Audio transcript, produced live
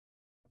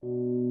Tomorrow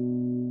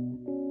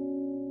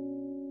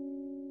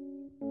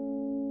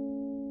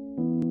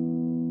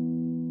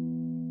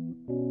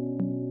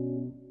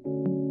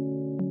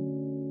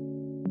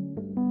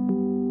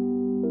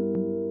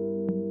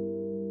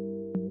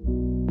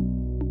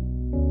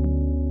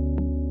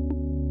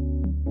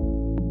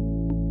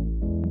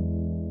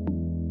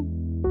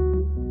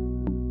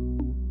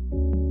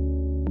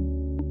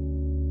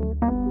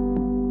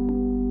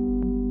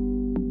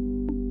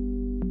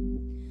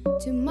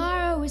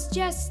is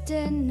just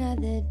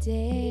another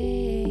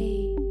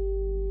day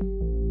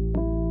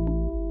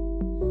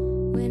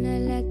when I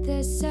let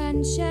the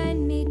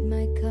sunshine meet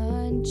my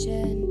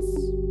conscience.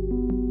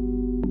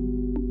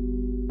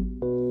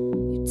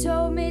 You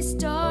told me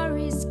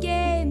stories,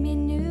 gave me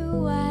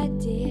new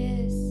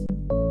ideas.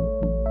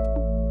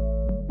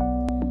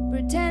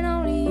 Pretend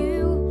only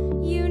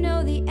you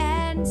know the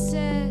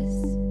answers.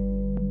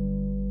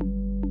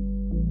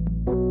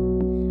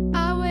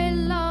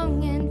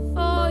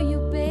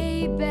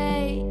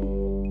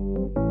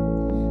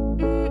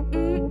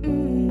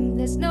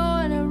 There's no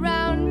one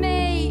around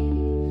me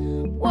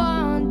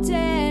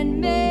wanting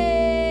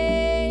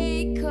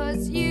me,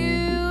 'cause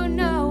you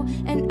know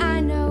and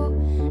I know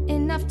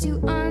enough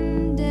to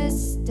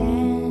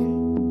understand.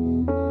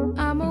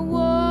 I'm a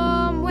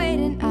warm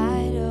waiting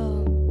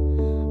idol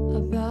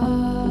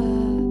above.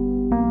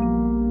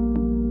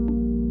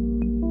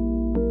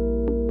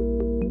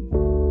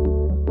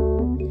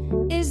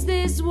 Is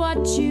this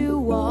what you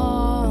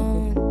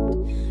want?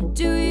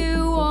 Do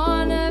you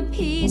want a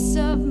peace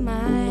of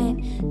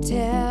mind?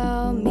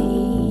 Tell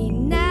me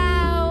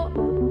now,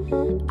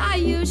 are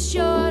you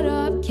short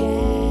of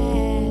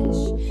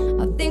cash?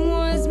 A thing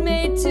was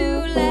made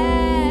to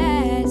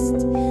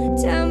last.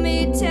 Tell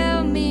me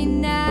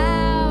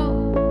now.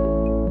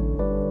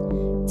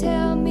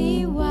 Tell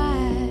me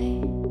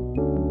why.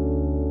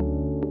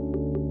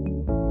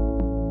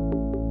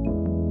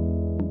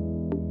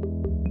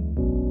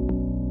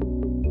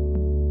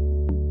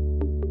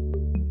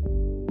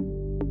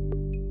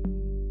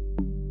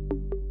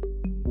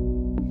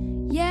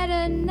 Yet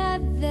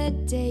another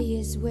day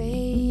is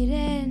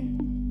waiting.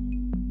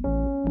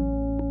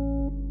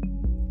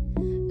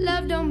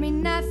 Love don't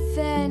mean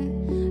nothing,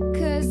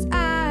 'cause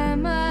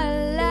I'm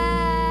alive.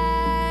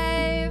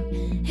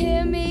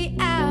 Hear me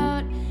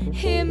out,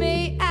 hear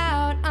me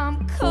out.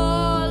 I'm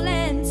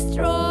calling,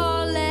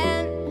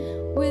 strolling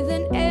with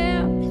an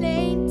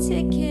airplane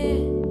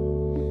ticket,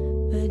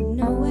 but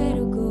nowhere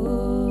to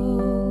go,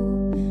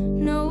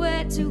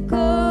 nowhere to go.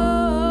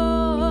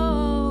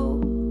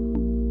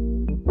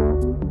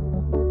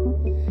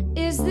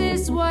 Is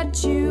this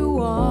what you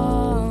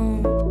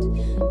want?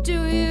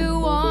 Do you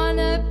want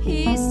a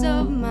peace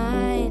of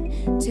mind?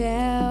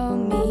 Tell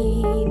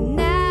me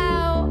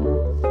now.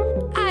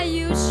 Are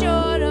you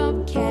short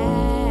of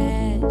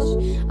cash?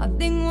 A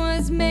thing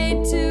was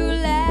made to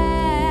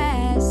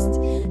last.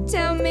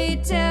 Tell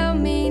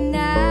me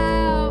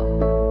now.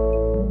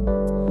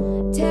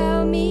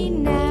 Tell me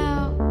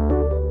now.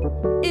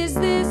 Is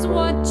this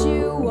what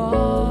you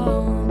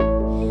want?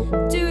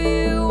 Do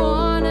you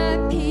want a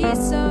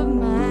peace of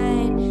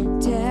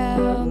mind?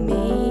 Tell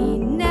me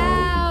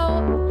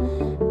now.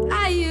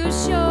 Are you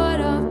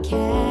short of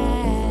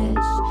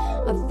cash?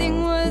 A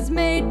thing was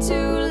made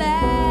to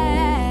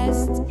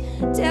last.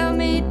 Tell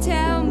me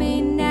now.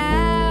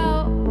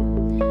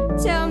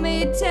 Tell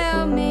me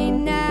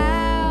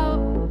now.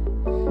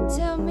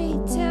 Tell me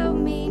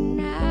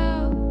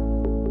now.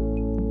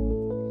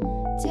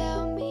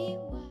 Tell me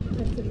why.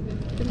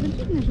 To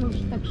dziwne, że on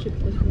tak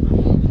szybko.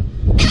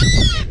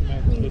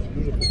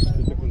 Dużo po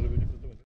prostu tego, żeby